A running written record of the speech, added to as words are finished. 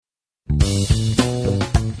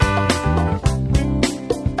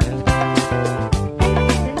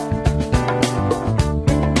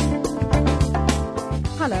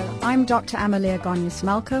I'm Dr. Amalia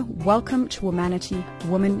Gonyas-Malka. Welcome to Womanity,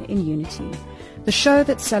 Woman in Unity, the show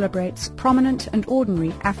that celebrates prominent and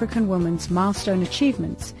ordinary African women's milestone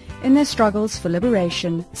achievements in their struggles for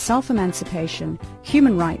liberation, self-emancipation,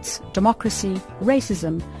 human rights, democracy,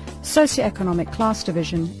 racism, socioeconomic class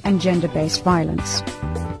division, and gender-based violence.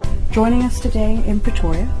 Joining us today in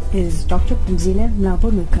Pretoria is Dr. Phumzile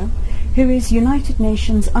Mlambo-Ngcuka, who is United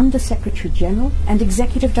Nations Under-Secretary General and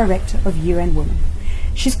Executive Director of UN Women.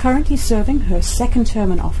 She's currently serving her second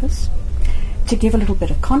term in office. To give a little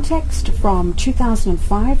bit of context, from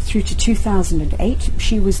 2005 through to 2008,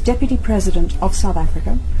 she was Deputy President of South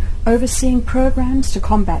Africa, overseeing programs to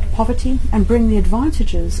combat poverty and bring the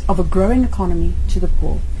advantages of a growing economy to the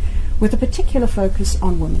poor, with a particular focus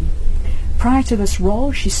on women. Prior to this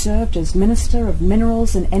role, she served as Minister of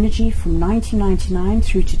Minerals and Energy from 1999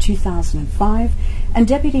 through to 2005 and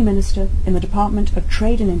Deputy Minister in the Department of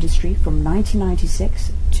Trade and Industry from 1996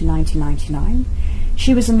 to 1999.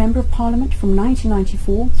 She was a Member of Parliament from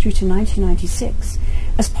 1994 through to 1996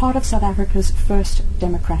 as part of South Africa's first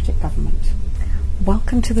democratic government.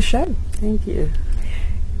 Welcome to the show. Thank you.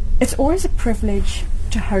 It's always a privilege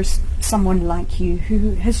to host someone like you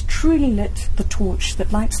who has truly lit the torch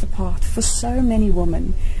that lights the path for so many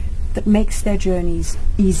women, that makes their journeys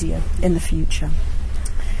easier in the future.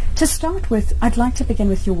 To start with, I'd like to begin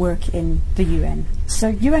with your work in the UN. So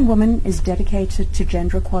UN Women is dedicated to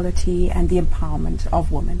gender equality and the empowerment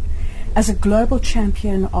of women. As a global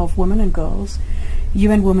champion of women and girls,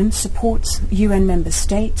 UN Women supports UN member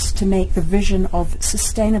states to make the vision of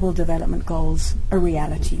Sustainable Development Goals a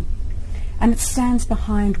reality. And it stands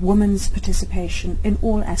behind women's participation in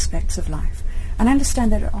all aspects of life. And I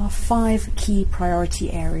understand that there are 5 key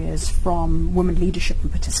priority areas, from women leadership and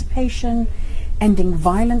participation, ending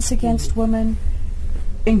violence against women,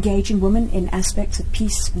 engaging women in aspects of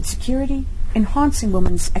peace and security, enhancing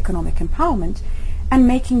women's economic empowerment, and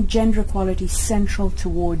making gender equality central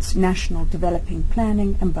towards national developing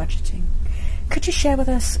planning and budgeting. Could you share with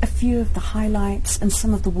us a few of the highlights and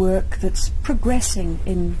some of the work that's progressing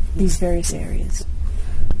in these various areas?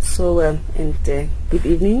 So, good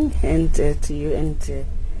evening, and to you and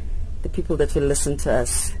the people that will listen to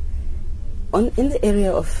us. In the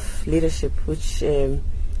area of leadership, which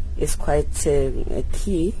is quite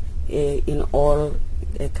key in all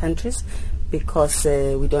countries, because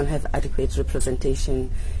we don't have adequate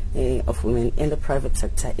representation of women in the private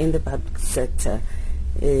sector, in the public sector,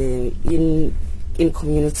 in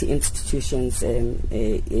community institutions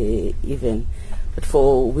even. But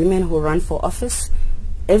for women who run for office,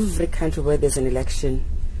 every country where there's an election,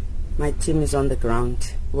 my team is on the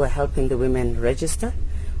ground. We're helping the women register,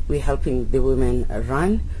 we're helping the women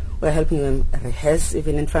run, we're helping them rehearse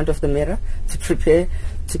even in front of the mirror to prepare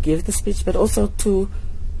to give the speech, but also to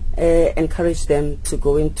encourage them to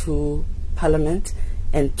go into parliament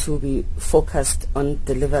and to be focused on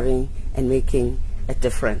delivering and making a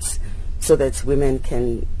difference, so that women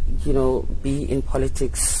can, be in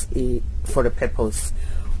politics for a purpose.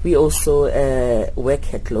 We also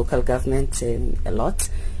work at local government a lot.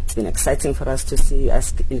 It's been exciting for us to see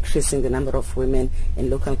us increasing the number of women in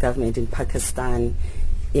local government in Pakistan,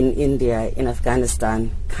 in India, in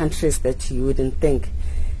Afghanistan, countries that you wouldn't think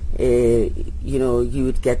you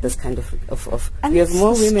would get this kind of we have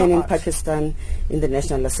more women in Pakistan in the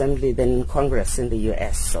National Assembly than in Congress in the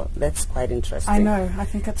US, so that's quite interesting. I know, I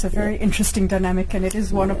think that's a very interesting dynamic, and it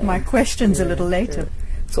is one of my questions a little later.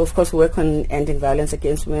 So of course we work on ending violence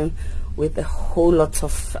against women with a whole lot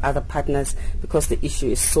of other partners, because the issue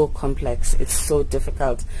is so complex, it's so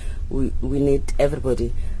difficult. We need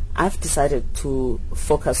everybody. I've decided to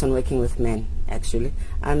focus on working with men, actually.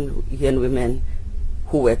 I'm UN Women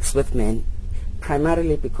who works with men,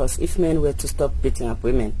 primarily because if men were to stop beating up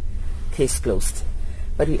women, case closed.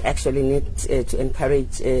 But we actually need to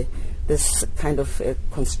encourage this kind of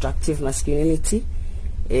constructive masculinity,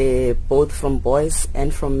 both from boys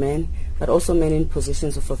and from men, but also men in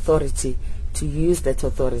positions of authority, to use that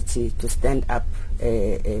authority to stand up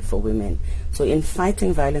for women. So in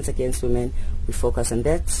fighting violence against women, we focus on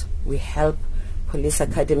that. We help police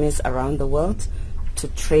academies around the world to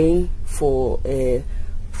train for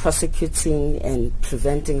prosecuting and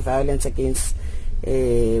preventing violence against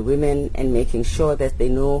women, and making sure that they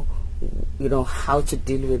know, how to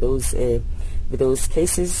deal with those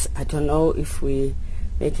cases. I don't know if we're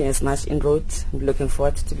making as much inroad. I'm looking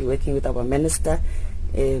forward to be working with our minister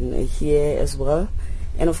here as well.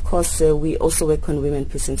 And of course, we also work on women,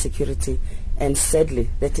 peace and security. And sadly,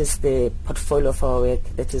 that is the portfolio of our work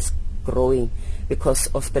that is growing because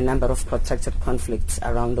of the number of protracted conflicts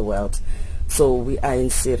around the world. So we are in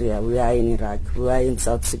Syria, we are in Iraq, we are in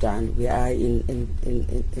South Sudan, we are in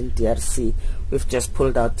DRC. We've just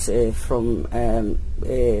pulled out from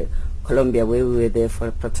Colombia, where we were there for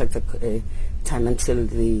a protracted time until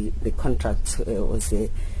the contract was there.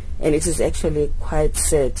 And it is actually quite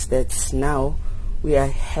sad that now we are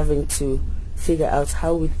having to figure out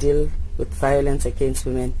how we deal with violence against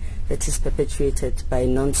women that is perpetuated by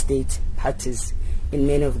non-state parties in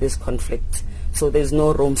many of these conflicts. So there's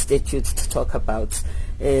no Rome Statute to talk about.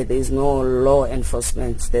 There's no law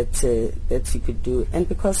enforcement that you could do. And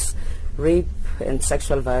because rape and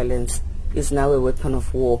sexual violence is now a weapon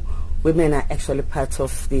of war, women are actually part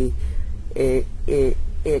of the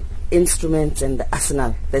instrument and the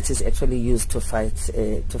arsenal that is actually used to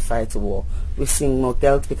fight war. We're seeing more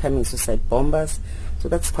girls becoming suicide bombers, so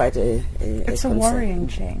that's quite it's a worrying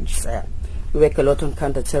change. We work a lot on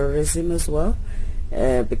counter-terrorism as well,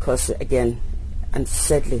 because again, and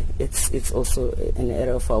sadly, it's also an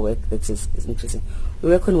area of our work that is interesting. We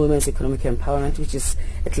work on women's economic empowerment, which is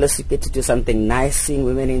at least you get to do something nice, seeing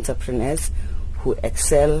women entrepreneurs who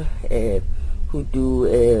excel, who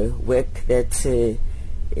do work that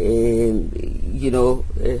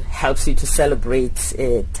helps you to celebrate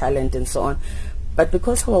talent and so on. But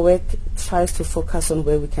because our work tries to focus on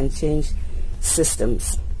where we can change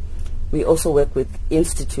systems, we also work with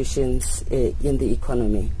institutions in the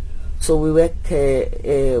economy. So we work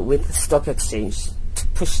with stock exchange to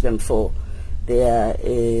push them for their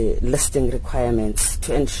listing requirements,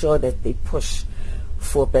 to ensure that they push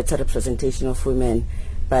for better representation of women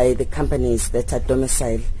by the companies that are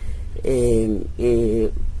domiciled in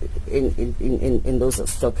those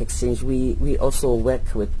stock exchange. We also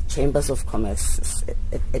work with chambers of commerce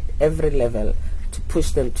at every level to push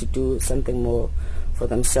them to do something more for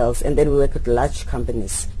themselves. And then we work with large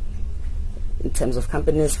companies. In terms of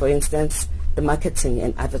companies, for instance, the marketing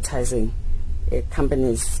and advertising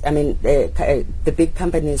companies, the big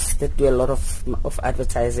companies that do a lot of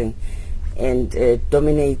advertising and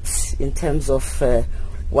dominate in terms of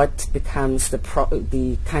what becomes the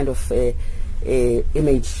kind of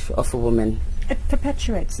image of a woman. It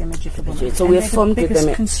perpetuates the image of a woman. So we have formed with them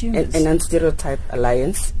an anti-stereotype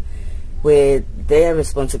alliance, where their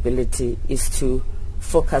responsibility is to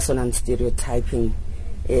focus on anti-stereotyping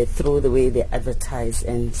through the way they advertise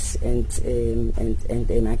and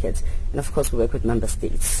they market. And of course we work with member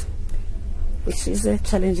states, which is a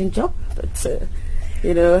challenging job, but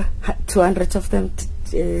 200 of them,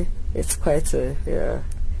 it's quite Well,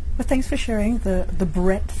 thanks for sharing the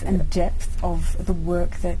breadth and depth of the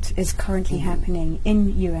work that is currently happening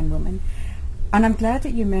in UN Women. And I'm glad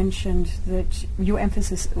that you mentioned that your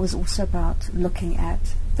emphasis was also about looking at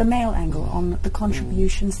the male angle on the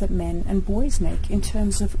contributions that men and boys make in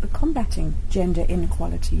terms of combating gender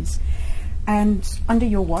inequalities. And under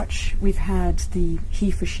your watch, we've had the He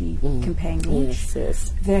for She campaign launch.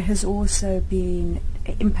 Yes. There has also been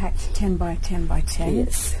Impact 10 by 10 by 10,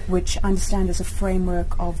 yes, which I understand is a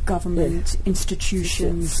framework of government,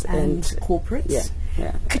 institutions, and corporates.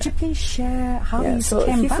 Could you please share how these came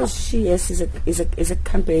about? He for She is a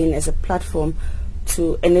campaign, as a platform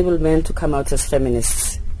to enable men to come out as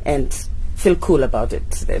feminists and feel cool about it.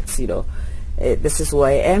 That's, this is who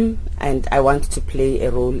I am, and I want to play a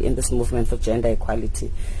role in this movement for gender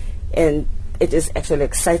equality. And it is actually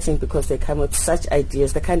exciting because they come with such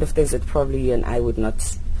ideas, the kind of things that probably you and I would not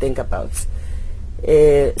think about.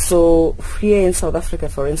 So here in South Africa,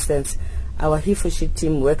 for instance, our He for She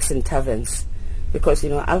team works in taverns because,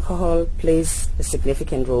 alcohol plays a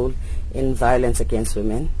significant role in violence against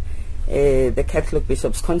women. The Catholic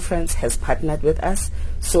Bishops' Conference has partnered with us,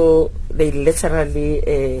 so they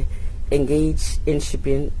literally engage in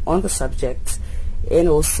shipping on the subject and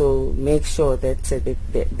also make sure that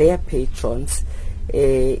their patrons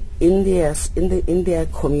in their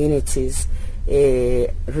communities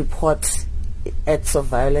report acts of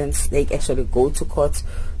violence. They actually go to court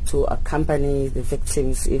to accompany the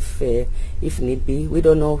victims if need be. We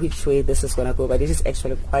don't know which way this is going to go, but it is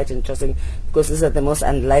actually quite interesting because these are the most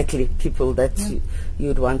unlikely people that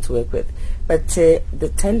you'd want to work with. But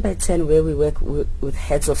the 10 by 10, where we work with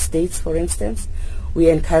heads of states, for instance, we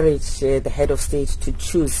encourage the head of state to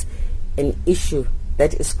choose an issue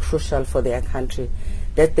that is crucial for their country,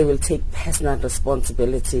 that they will take personal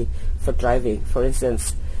responsibility for driving. For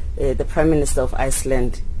instance, the Prime Minister of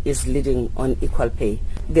Iceland is leading on equal pay.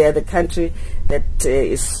 They are the country that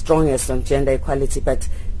is strongest on gender equality, but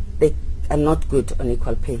they are not good on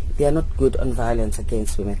equal pay. They are not good on violence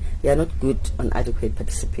against women. They are not good on adequate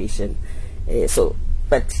participation.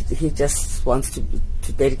 But he just wants to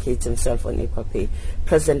dedicate himself on equal pay.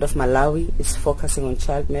 President of Malawi is focusing on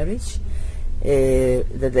child marriage.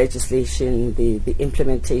 the legislation, the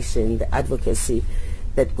implementation, the advocacy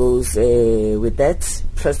that goes with that.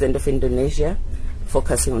 President of Indonesia,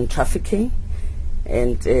 focusing on trafficking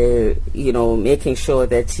and, making sure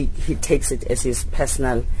that he takes it as his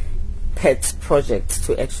personal pet project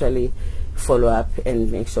to actually follow up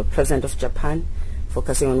and make sure. President of Japan,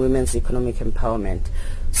 focusing on women's economic empowerment.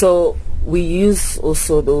 So we use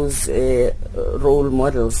also those role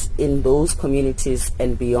models in those communities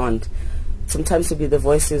and beyond, sometimes to be the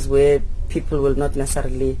voices where people will not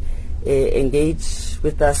necessarily engage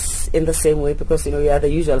with us in the same way, because we are the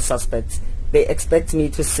usual suspects. They expect me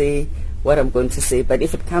to say what I'm going to say, but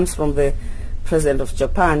if it comes from the President of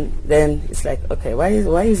Japan, then it's like, okay, why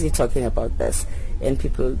is he talking about this? And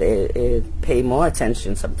people, they pay more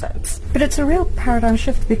attention sometimes. But it's a real paradigm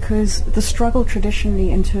shift, because the struggle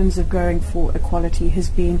traditionally in terms of going for equality has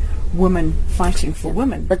been women fighting for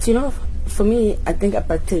women. But for me, I think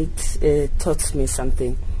apartheid taught me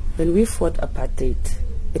something. When we fought apartheid,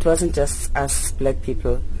 it wasn't just us black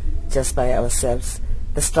people, just by ourselves.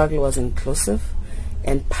 The struggle was inclusive,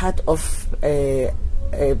 and part of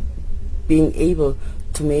being able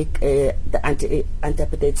to make the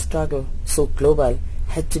anti-apartheid struggle so global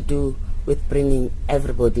had to do with bringing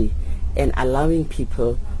everybody and allowing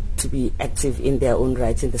people to be active in their own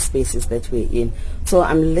rights in the spaces that we're in. So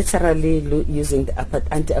I'm literally using the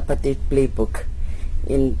anti-apartheid playbook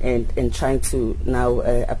and trying to now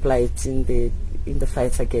apply it in the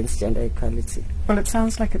fight against gender equality. Well, it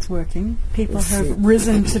sounds like it's working. People have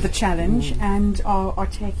risen to the challenge and are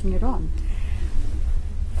taking it on.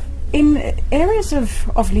 In areas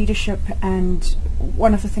of leadership, and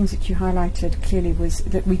one of the things that you highlighted clearly was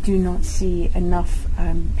that we do not see enough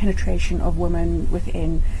penetration of women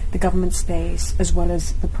within the government space as well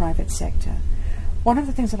as the private sector. One of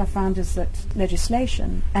the things that I found is that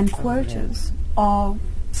legislation and quotas are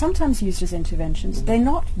sometimes used as interventions. They're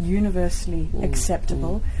not universally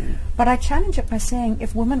acceptable, but I challenge it by saying,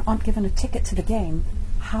 if women aren't given a ticket to the game,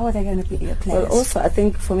 how are they going to be players? Well, also, I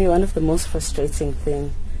think for me, one of the most frustrating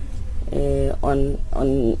things on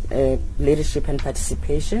leadership and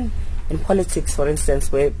participation in politics, for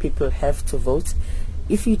instance, where people have to vote,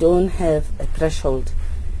 if you don't have a threshold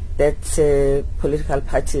that political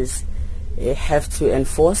parties have to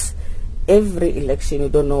enforce, every election you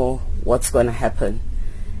don't know what's going to happen.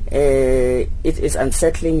 It is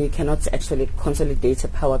unsettling. You cannot actually consolidate a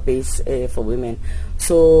power base for women.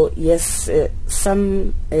 So yes,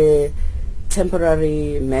 some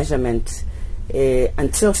temporary measurement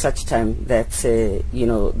until such time that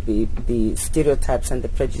the stereotypes and the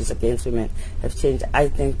prejudice against women have changed. I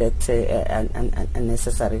think that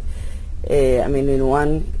unnecessary. In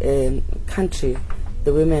one country,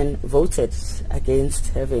 the women voted against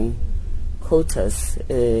having quotas,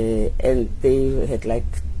 and they had like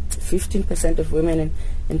 15% of women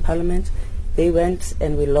in parliament. They went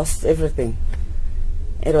and we lost everything.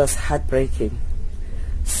 It was heartbreaking.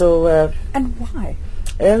 So and why?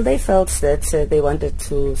 Well, they felt that they wanted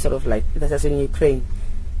to sort of like, that as in Ukraine,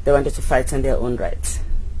 they wanted to fight on their own rights.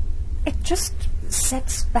 It just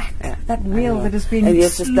sets back that wheel that has been and you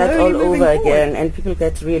have to start all over forward again, and people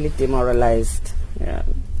get really demoralized. Yeah.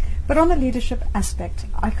 But on the leadership aspect,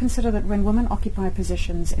 I consider that when women occupy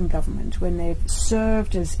positions in government, when they've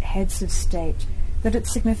served as heads of state, that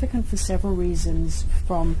it's significant for several reasons,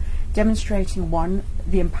 from demonstrating, one,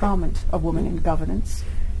 the empowerment of women in governance,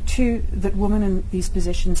 two, that women in these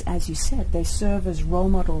positions, as you said, they serve as role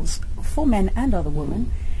models for men and other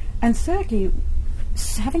women, and thirdly,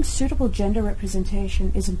 having suitable gender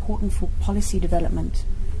representation is important for policy development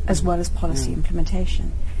as well as policy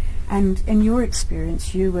implementation. And in your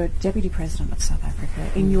experience, you were Deputy President of South Africa.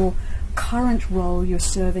 In your current role, you're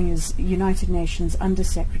serving as United Nations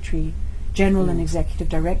Under-Secretary General and Executive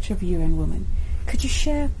Director of UN Women. Could you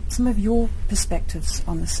share some of your perspectives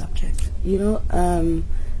on this subject?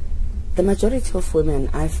 The majority of women,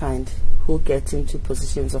 I find, who get into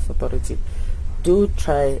positions of authority do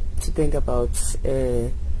try to think about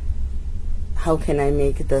how can I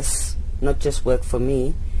make this not just work for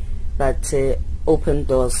me, but open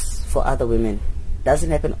doors for other women. Doesn't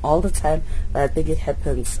happen all the time, but I think it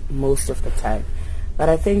happens most of the time. But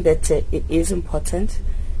I think that it is important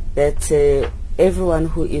that everyone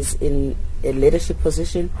who is in a leadership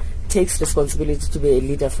position takes responsibility to be a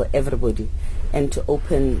leader for everybody and to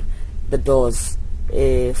open the doors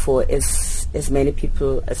for as many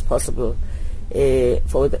people as possible,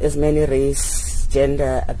 for as many race,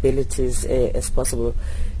 gender, abilities as possible,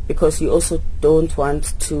 because you also don't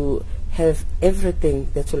want to have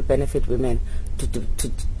everything that will benefit women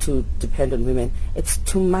to depend on women. It's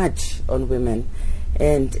too much on women.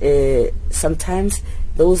 And sometimes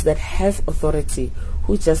those that have authority,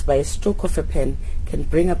 who just by a stroke of a pen can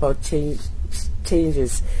bring about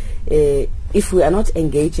changes, if we are not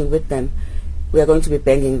engaging with them, we are going to be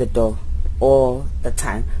banging the door all the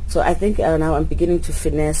time. So I think now I'm beginning to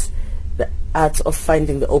finesse the art of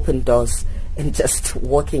finding the open doors and just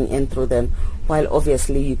walking in through them, while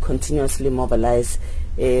obviously you continuously mobilize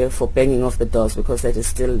for banging off the doors, because that is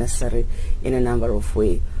still necessary in a number of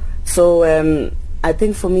ways. So I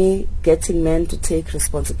think for me, getting men to take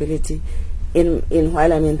responsibility in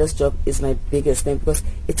while I'm in this job is my biggest thing, because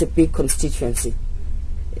it's a big constituency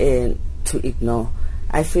to ignore.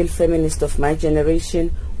 I feel feminists of my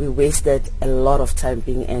generation, we wasted a lot of time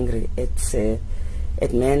being angry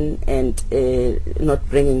at men and not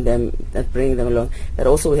bringing them along. But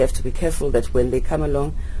also we have to be careful that when they come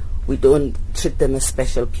along, we don't treat them as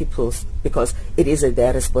special peoples, because it is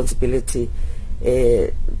their responsibility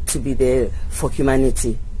to be there for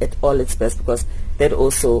humanity at all its best, because that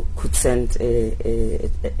also could send a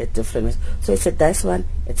different message. So it's a nice one.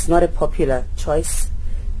 It's not a popular choice.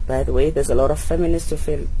 By the way, there's a lot of feminists who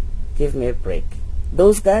feel, give me a break.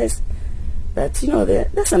 Those guys, but you know,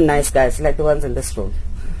 there's some nice guys like the ones in this room.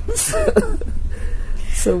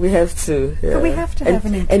 So we have to. But we have to have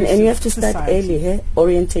an inclusive and you have to start society. early.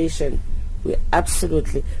 Orientation. We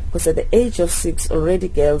absolutely, because at the age of 6 already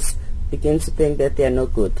girls begin to think that they are no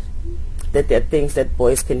good, that there are things that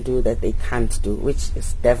boys can do that they can't do, which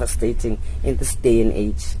is devastating in this day and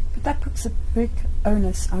age. But that puts a big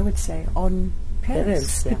onus, I would say, on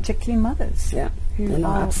parents, yeah. particularly mothers, who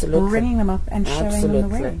are absolutely. bringing them up and showing them the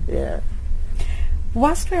way. Yeah.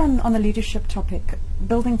 Whilst we're on the leadership topic,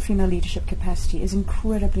 building female leadership capacity is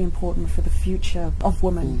incredibly important for the future of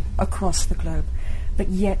women across the globe. But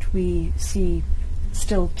yet we see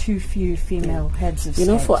still too few female heads of state.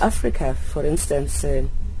 You know, for Africa, for instance,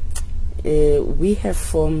 we have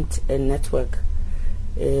formed a network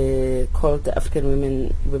called the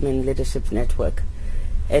African Women Leadership Network.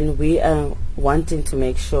 And we are wanting to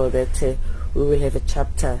make sure that we will have a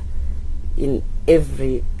chapter in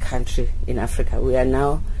every country in Africa. We are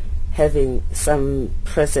now having some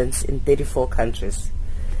presence in 34 countries.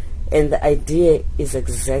 And the idea is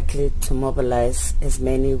exactly to mobilize as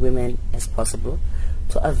many women as possible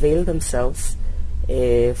to avail themselves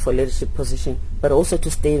for leadership position, but also to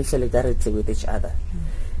stay in solidarity with each other,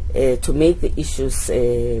 to make the issues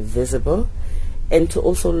visible, and to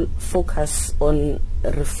also focus on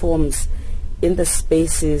reforms in the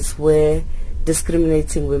spaces where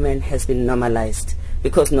discriminating women has been normalized,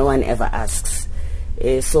 because no one ever asks.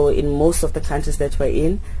 So in most of the countries that we're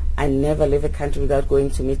in, I never leave a country without going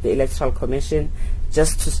to meet the Electoral Commission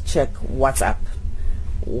just to check what's up.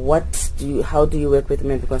 How do you work with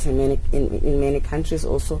men? Because in many countries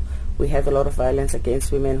also we have a lot of violence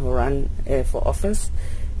against women who run for office,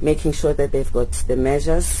 making sure that they've got the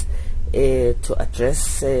measures to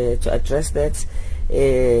address that,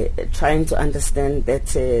 trying to understand that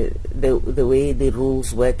the way the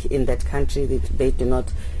rules work in that country, they do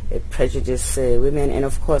not prejudice women, and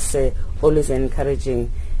of course always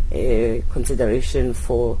encouraging consideration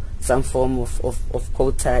for some form of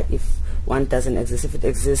quota if one doesn't exist. If it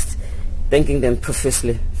exists, thanking them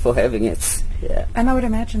profusely for having it. Yeah. And I would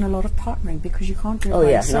imagine a lot of partnering, because you can't do it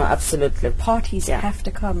by yourself. No, absolutely. Parties have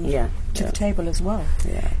to come to the table as well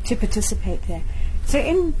to participate there. So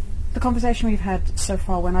in the conversation we've had so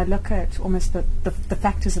far, when I look at almost the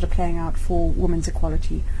factors that are playing out for women's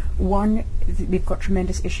equality, one, we've got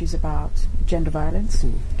tremendous issues about gender violence.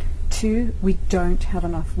 2, we don't have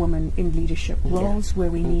enough women in leadership roles where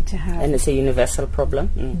we need to have... And it's a universal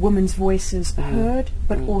problem. Women's voices heard,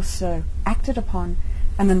 but also acted upon.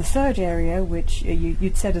 And then the third area, which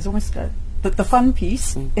you'd said is almost the fun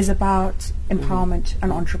piece, is about empowerment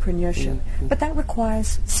and entrepreneurship. But that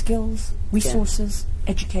requires skills, resources,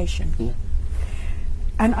 education.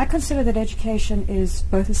 And I consider that education is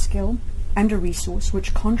both a skill and a resource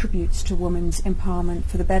which contributes to women's empowerment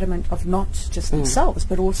for the betterment of not just themselves,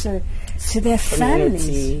 but also to their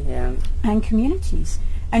families and communities.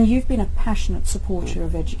 And you've been a passionate supporter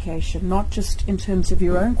of education, not just in terms of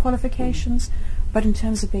your own qualifications, but in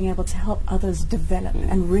terms of being able to help others develop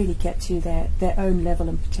and really get to their own level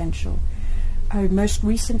and potential. Most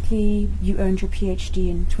recently, you earned your PhD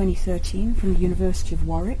in 2013 from the University of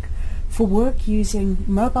Warwick for work using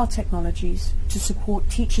mobile technologies to support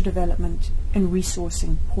teacher development in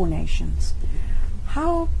resourcing poor nations.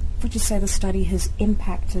 How would you say the study has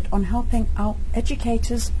impacted on helping our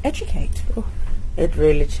educators educate? It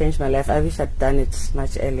really changed my life. I wish I'd done it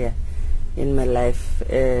much earlier in my life,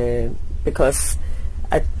 because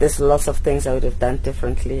there's lots of things I would have done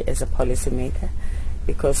differently as a policymaker.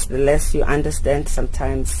 because the less you understand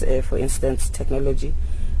sometimes, for instance, technology,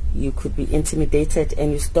 you could be intimidated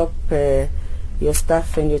and you stop your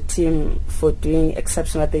staff and your team for doing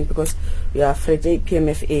exceptional things because you are afraid,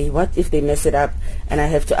 PMFA, what if they mess it up and I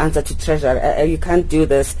have to answer to treasurer? You can't do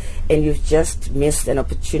this, and you've just missed an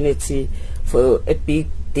opportunity for a big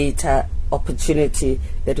data opportunity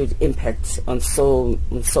that would impact on so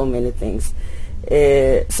many things.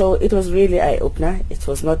 So it was really eye-opener. It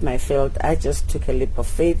was not my field. I just took a leap of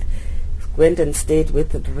faith, went and stayed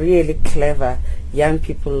with really clever young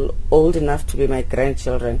people, old enough to be my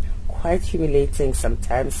grandchildren. Quite humiliating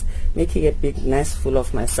sometimes, making a big nest full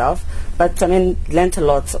of myself, but I mean, learned a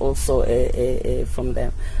lot also from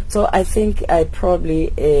them. So I think I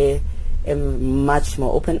probably am much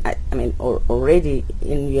more open. I mean, already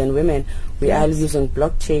in UN Women, we are using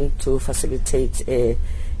blockchain to facilitate a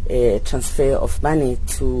transfer of money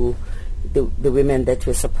to the women that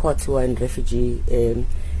we support who are in refugee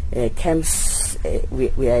camps.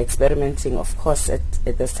 We are experimenting, of course, at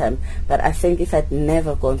this time. But I think if I'd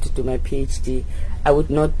never gone to do my PhD, I would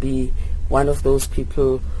not be one of those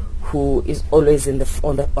people who is always on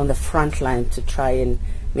the front line to try and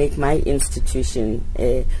make my institution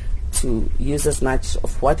to use as much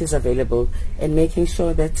of what is available, and making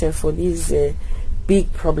sure that for these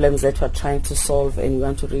big problems that we're trying to solve, and we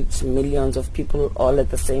want to reach millions of people all at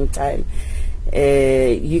the same time,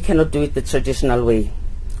 you cannot do it the traditional way.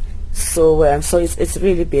 So it's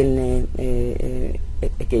really been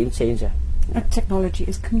a game changer. Technology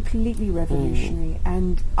is completely revolutionary,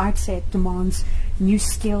 and I'd say it demands new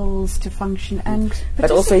skills to function and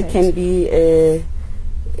but also it can be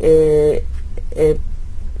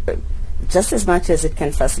just as much as it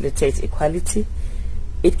can facilitate equality,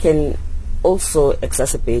 it can also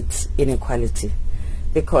exacerbate inequality,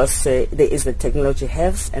 because there is the technology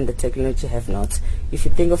haves and the technology have not. If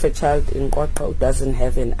you think of a child in Qwaqwa who doesn't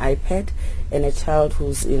have an iPad and a child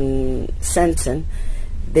who's in Sandton,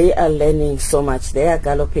 they are learning so much. They are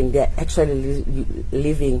galloping. They are actually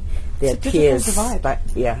leaving their peers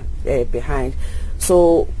behind.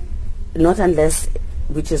 So not unless,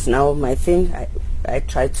 which is now my thing, I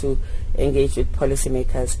try to engage with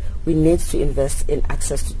policymakers, we need to invest in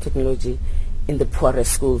access to technology in the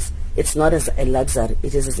poorest schools. It's not as a luxury.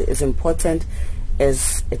 It is as important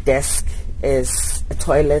as a desk, as a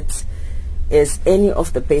toilet, as any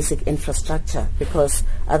of the basic infrastructure, because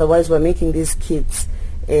otherwise we're making these kids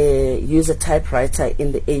use a typewriter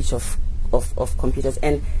in the age of computers,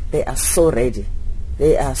 and they are so ready.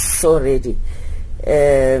 They are so ready.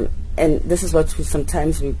 And this is what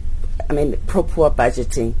pro-poor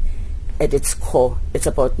budgeting at its core. It's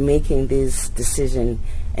about making this decision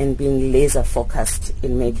and being laser focused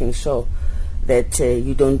in making sure that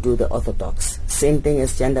you don't do the orthodox. Same thing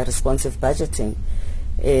as gender responsive budgeting.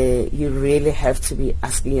 You really have to be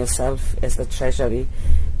asking yourself as the Treasury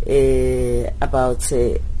about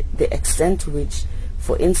the extent to which,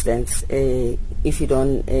 for instance, if you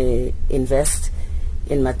don't invest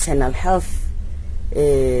in maternal health,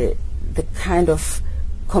 the kind of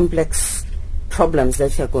complex problems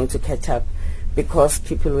that you're going to catch up, because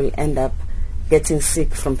people will end up getting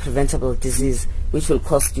sick from preventable disease, which will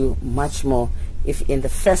cost you much more if in the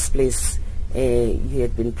first place you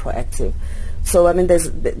had been proactive. So I mean,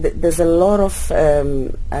 there's a lot of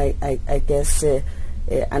I guess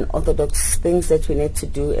unorthodox things that we need to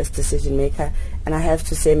do as decision maker, and I have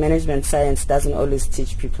to say management science doesn't always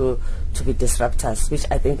teach people to be disruptors, which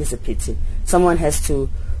I think is a pity. Someone has to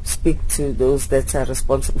speak to those that are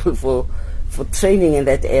responsible for training in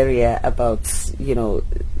that area about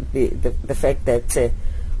the fact that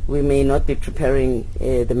we may not be preparing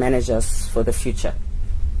the managers for the future.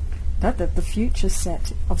 That the future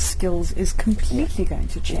set of skills is completely going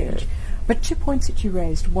to change. But 2 points that you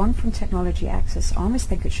raised, one from technology access, I almost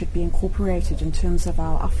think it should be incorporated in terms of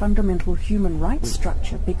our fundamental human rights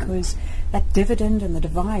structure, because that dividend and the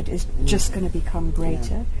divide is just going to become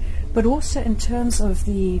greater. But also in terms of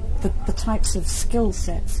the types of skill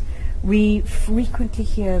sets, we frequently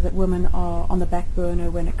hear that women are on the back burner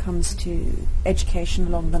when it comes to education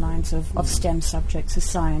along the lines of STEM subjects, as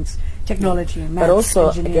science, technology, and maths, but also,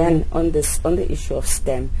 engineering. again, on the issue of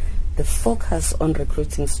STEM, the focus on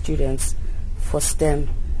recruiting students for STEM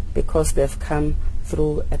because they've come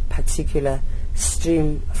through a particular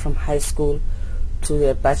stream from high school to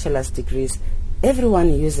their bachelor's degrees.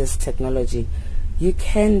 Everyone uses technology. You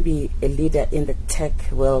can be a leader in the tech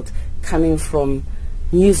world coming from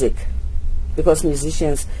music, because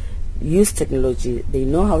musicians use technology. They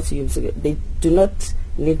know how to use it. They do not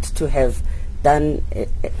need to have done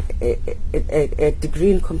a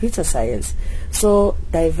degree in computer science. So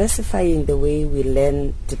diversifying the way we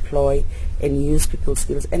learn, deploy, and use people's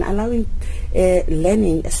skills, and allowing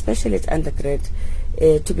learning, especially at undergrad,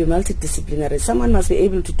 to be multidisciplinary. Someone must be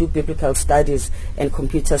able to do biblical studies and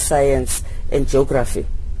computer science and geography.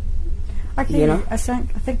 Okay, I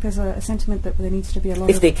think there's a sentiment that there needs to be a lot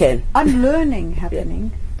if they can. unlearning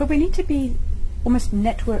happening, but we need to be almost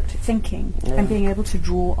networked thinking and being able to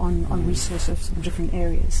draw on resources from different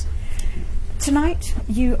areas. Tonight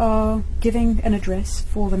you are giving an address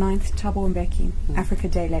for the 9th Thabo Mbeki Africa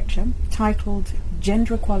Day lecture titled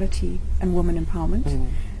Gender Equality and Women Empowerment,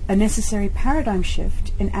 a necessary paradigm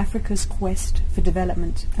shift in Africa's quest for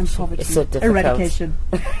development and poverty eradication.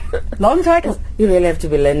 Long title. You really have to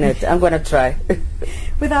be learned. I'm going to try.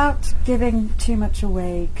 Without giving too much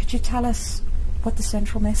away, could you tell us what the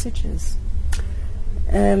central message is?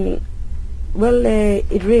 Well,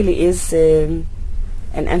 it really is an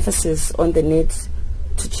emphasis on the need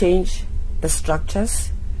to change the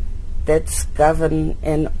structures that govern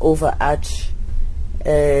and overarch.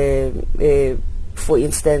 For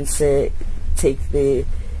instance, take the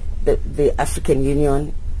African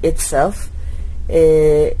Union itself.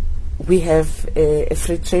 We have a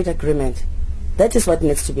free trade agreement. That is what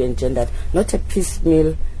needs to be engendered, not a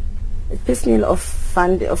piecemeal of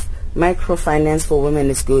microfinance for women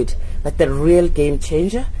is good, but the real game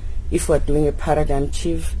changer, if we're doing a paradigm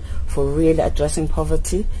shift for really addressing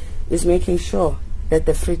poverty, is making sure that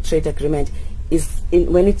the free trade agreement is,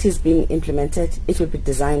 when it is being implemented, it will be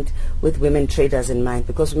designed with women traders in mind,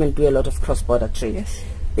 because women do a lot of cross-border trade. Yes.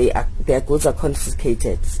 Their goods are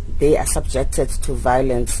confiscated. They are subjected to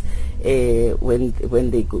violence when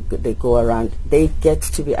they go around. They get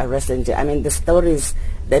to be arrested. I mean, the stories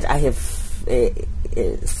that I have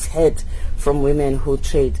heard from women who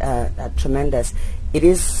trade are tremendous. It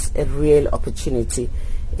is a real opportunity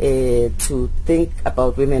to think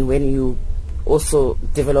about women when you also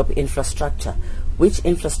develop infrastructure. Which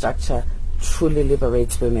infrastructure truly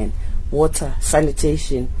liberates women? Water,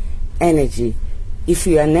 sanitation, energy. If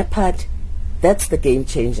you are NEPAD, that's the game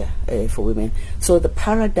changer for women. So the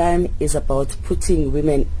paradigm is about putting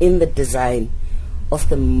women in the design of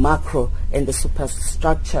the macro and the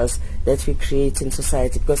superstructures that we create in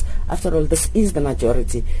society, because after all, this is the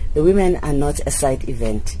majority. The women are not a side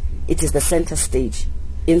event. It is the center stage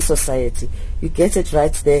in society. You get it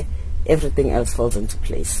right there, everything else falls into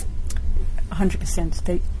place. 100%.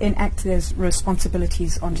 They enact their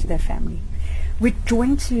responsibilities onto their family. We're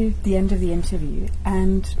drawing to the end of the interview,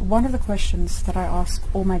 and one of the questions that I ask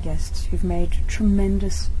all my guests who've made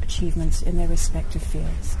tremendous achievements in their respective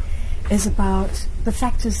fields is about the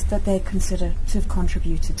factors that they consider to have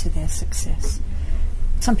contributed to their success.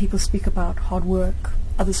 Some people speak about hard work,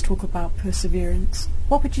 others talk about perseverance.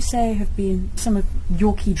 What would you say have been some of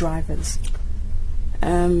your key drivers?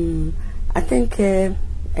 I think, and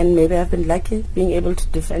maybe I've been lucky, being able to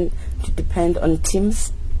depend on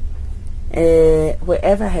teams.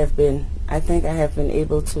 Wherever I have been, I think I have been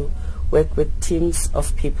able to work with teams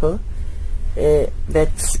of people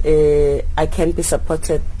that I can be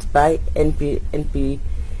supported by and be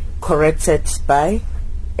corrected by,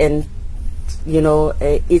 and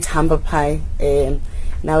eat humble pie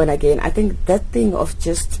now and again. I think that thing of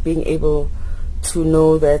just being able to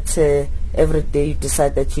know that every day you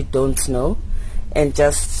decide that you don't know and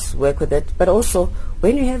just work with it, but also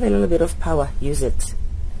when you have a little bit of power, use it.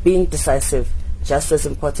 Being decisive, just as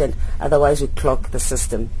important, otherwise you clog the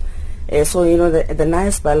system. So the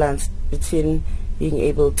nice balance between being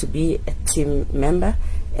able to be a team member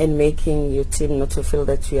and making your team not to feel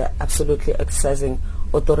that you are absolutely exercising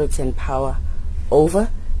authority and power over,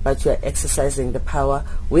 but you are exercising the power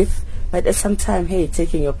with, but at some time,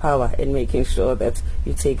 taking your power and making sure that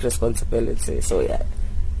you take responsibility. So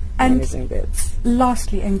and managing that.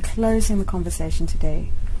 Lastly, in closing the conversation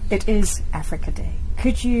today, it is Africa Day.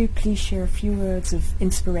 Could you please share a few words of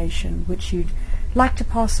inspiration which you'd like to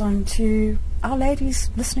pass on to our ladies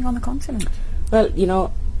listening on the continent? Well,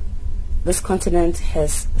 this continent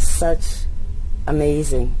has such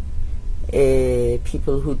amazing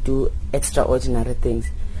people who do extraordinary things.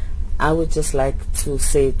 I would just like to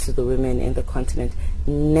say to the women in the continent,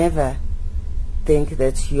 never think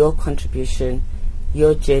that your contribution,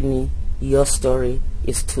 your journey, your story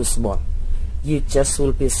is too small. You just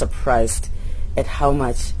will be surprised at how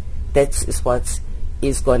much that is what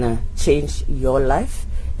is going to change your life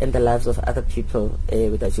and the lives of other people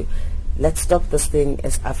without you. Let's stop this thing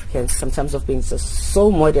as Africans sometimes of being just so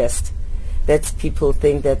modest that people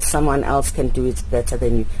think that someone else can do it better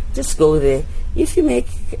than you. Just go there. If you make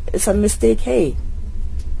some mistake, failure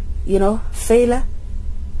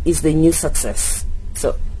is the new success.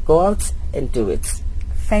 So go out and do it.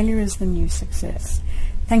 Failure is the new success.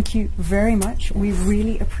 Thank you very much. We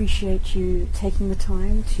really appreciate you taking the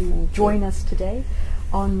time to join us today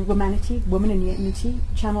on Womanity, Women in Unity,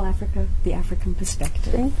 Channel Africa, The African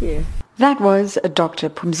Perspective. Thank you. That was Dr.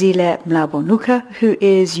 Phumzile Mhlabongoka, who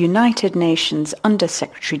is United Nations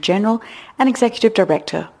Under-Secretary General and Executive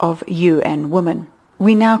Director of UN Women.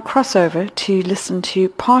 We now cross over to listen to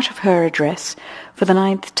part of her address for the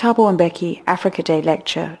 9th Thabo Mbeki Africa Day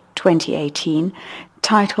Lecture 2018,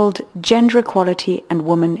 titled Gender Equality and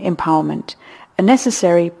Women Empowerment, a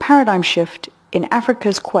Necessary Paradigm Shift in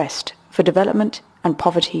Africa's Quest for Development and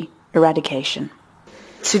Poverty Eradication.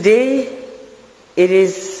 Today, it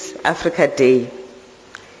is Africa Day.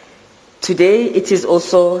 Today, it is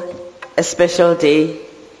also a special day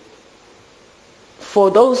for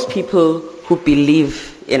those people who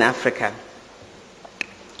believe in Africa.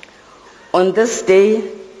 On this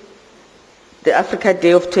day, the Africa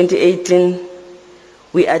Day of 2018,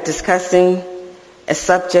 we are discussing a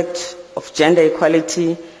subject of gender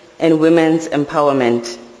equality and women's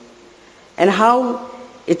empowerment and how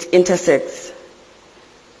it intersects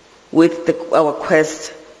with our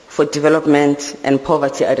quest for development and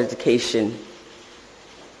poverty eradication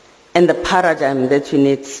and the paradigm that we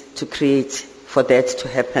need to create for that to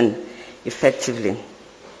happen effectively.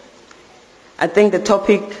 I think the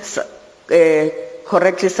topic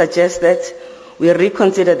correctly suggests that we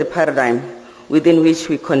reconsider the paradigm within which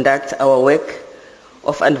we conduct our work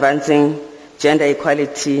of advancing gender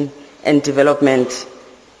equality and development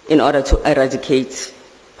in order to eradicate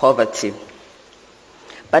poverty.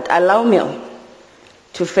 But allow me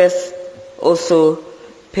to first also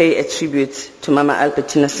pay a tribute to Mama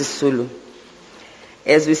Albertina Sisulu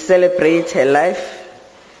as we celebrate her life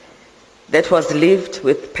that was lived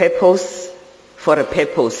with purpose for a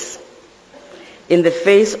purpose. In the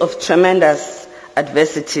face of tremendous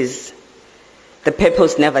adversities, the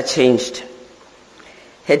purpose never changed.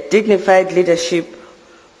 Her dignified leadership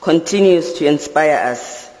continues to inspire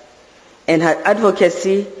us, and her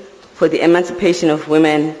advocacy for the emancipation of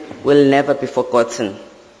women will never be forgotten.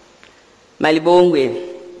 Malibongwe.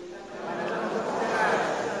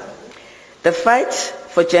 The fight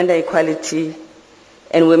for gender equality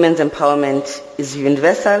and women's empowerment is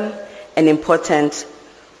universal and important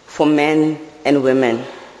for men and women.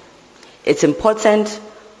 It's important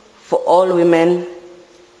for all women,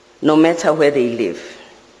 no matter where they live.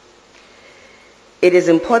 It is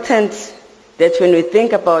important that when we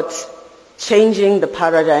think about changing the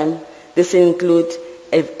paradigm, this includes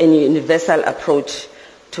a universal approach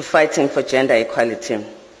to fighting for gender equality.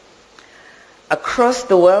 Across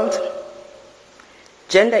the world,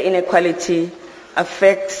 gender inequality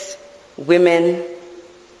affects women,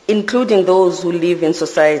 including those who live in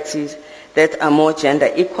societies that are more gender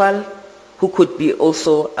equal, who could be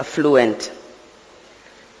also affluent.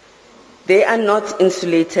 They are not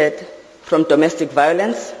insulated from domestic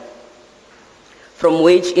violence, from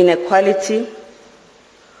wage inequality,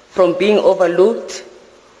 from being overlooked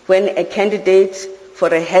when a candidate for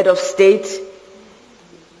a head of state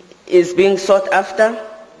is being sought after.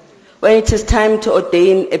 When it is time to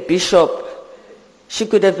ordain a bishop, she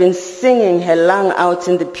could have been singing her lung out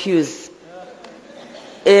in the pews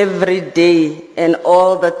every day and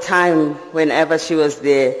all the time whenever she was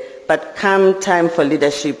there. But come time for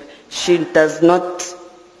leadership, she does not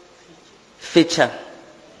feature.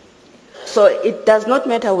 So it does not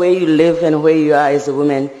matter where you live and where you are as a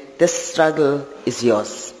woman, this struggle is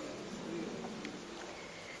yours.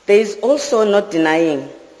 There is also not denying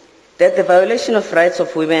that the violation of rights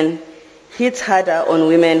of women hits harder on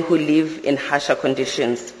women who live in harsher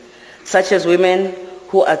conditions, such as women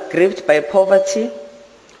who are gripped by poverty,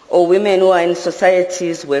 or women who are in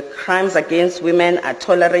societies where crimes against women are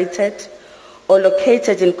tolerated, or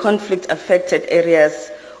located in conflict-affected areas,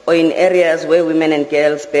 or in areas where women and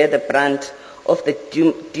girls bear the brunt of the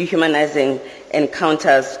dehumanizing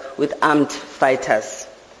encounters with armed fighters.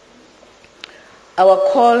 Our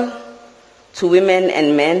call to women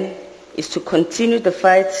and men is to continue the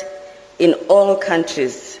fight in all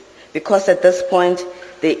countries, because at this point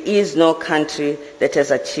there is no country that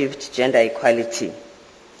has achieved gender equality.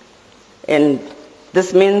 And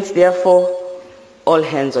this means, therefore, all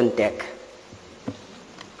hands on deck.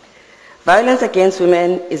 Violence against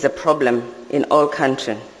women is a problem in all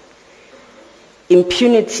countries.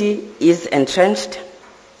 Impunity is entrenched.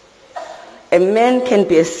 A man can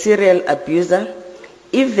be a serial abuser,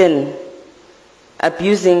 even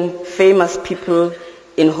abusing famous people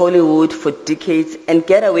in Hollywood for decades, and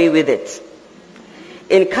get away with it.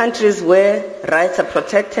 In countries where rights are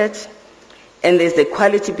protected and there's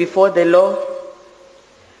equality before the law,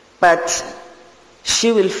 but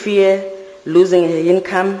she will fear losing her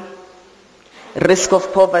income, risk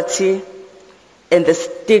of poverty, and the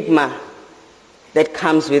stigma that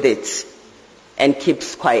comes with it, and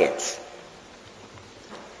keeps quiet.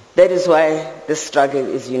 That is why the struggle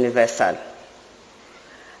is universal.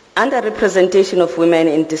 Underrepresentation of women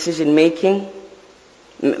in decision-making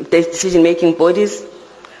bodies,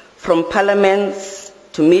 from parliaments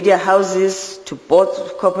to media houses to boards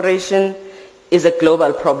of corporation, is a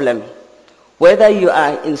global problem. Whether you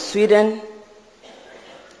are in Sweden,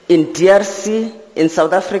 in DRC, in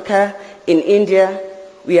South Africa, in India,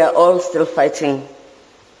 we are all still fighting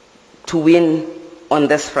to win on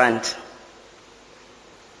this front.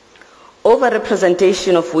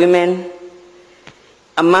 Overrepresentation of women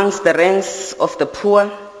amongst the ranks of the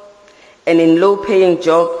poor and in low-paying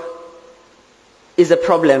jobs is a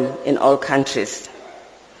problem in all countries.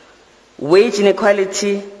 Wage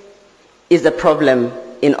inequality is a problem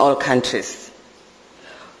in all countries.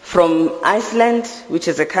 From Iceland, which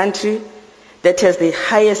is a country that has the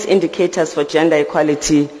highest indicators for gender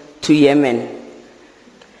equality, to Yemen.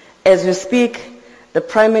 As we speak, the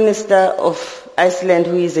Prime Minister of Iceland,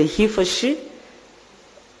 who is a he for she,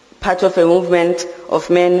 part of a movement of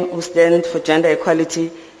men who stand for gender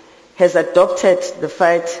equality, has adopted the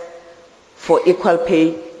fight for equal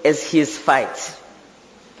pay as his fight,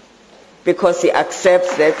 because he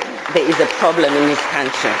accepts that there is a problem in his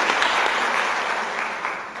country.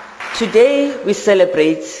 Today we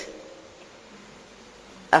celebrate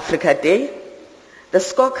Africa Day. The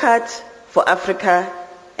scorecard for Africa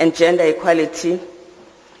and gender equality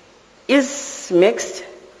is mixed,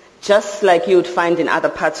 just like you would find in other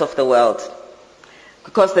parts of the world,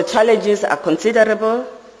 because the challenges are considerable,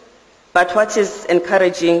 but what is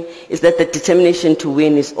encouraging is that the determination to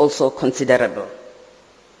win is also considerable.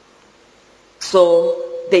 So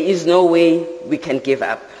there is no way we can give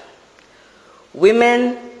up.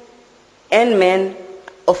 Women and men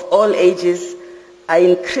of all ages are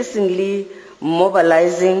increasingly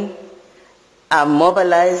mobilized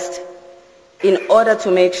in order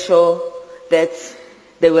to make sure that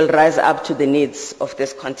they will rise up to the needs of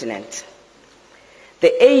this continent.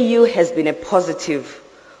 The AU has been a positive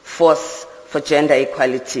force for gender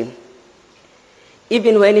equality,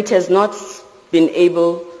 even when it has not been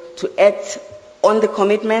able to act on the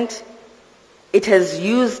commitment. It has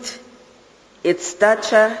used its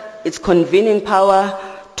stature, its convening power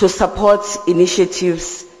to support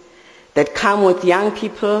initiatives that come with young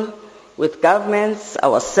people, with governments,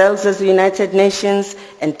 ourselves as the United Nations,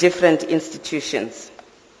 and different institutions.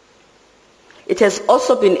 It has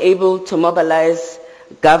also been able to mobilize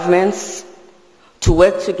governments to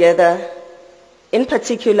work together, in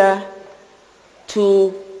particular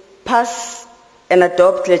to pass and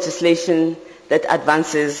adopt legislation that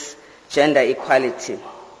advances gender equality.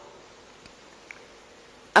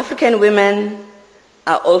 African women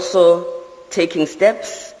are also taking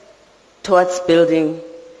steps towards building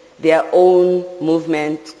their own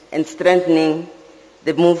movement and strengthening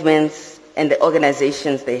the movements and the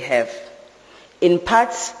organizations they have, in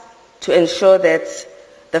part to ensure that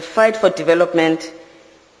the fight for development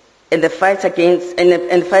and the fight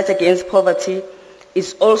against poverty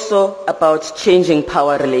is also about changing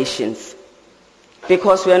power relations,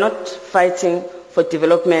 because we are not fighting for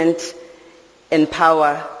development and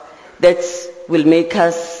power that will make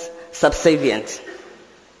us subservient.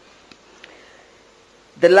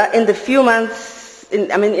 In the few months,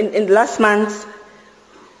 in last month,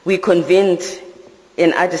 we convened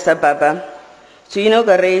in Addis Ababa to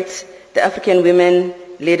inaugurate the African Women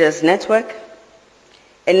Leaders Network,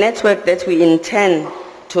 a network that we intend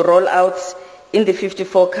to roll out in the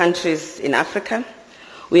 54 countries in Africa.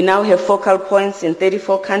 We now have focal points in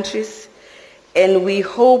 34 countries, and we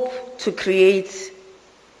hope to create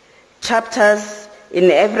chapters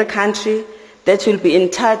in every country that will be in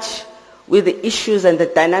touch with the issues and the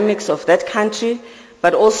dynamics of that country,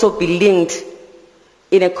 but also be linked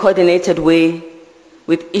in a coordinated way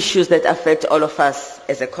with issues that affect all of us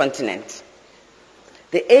as a continent.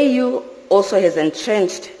 The AU also has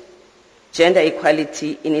entrenched gender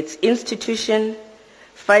equality in its institution,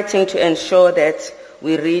 fighting to ensure that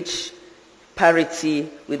we reach parity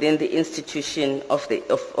within the institution of the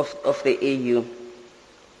AU.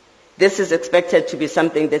 This is expected to be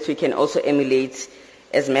something that we can also emulate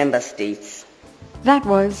as member states. That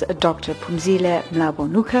was Dr. Phumzile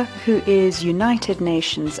Mlambo-Ngcuka, who is United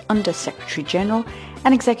Nations Under-Secretary General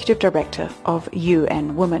and Executive Director of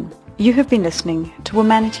UN Women. You have been listening to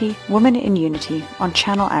Womanity, Women in Unity on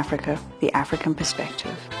Channel Africa, the African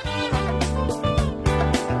Perspective.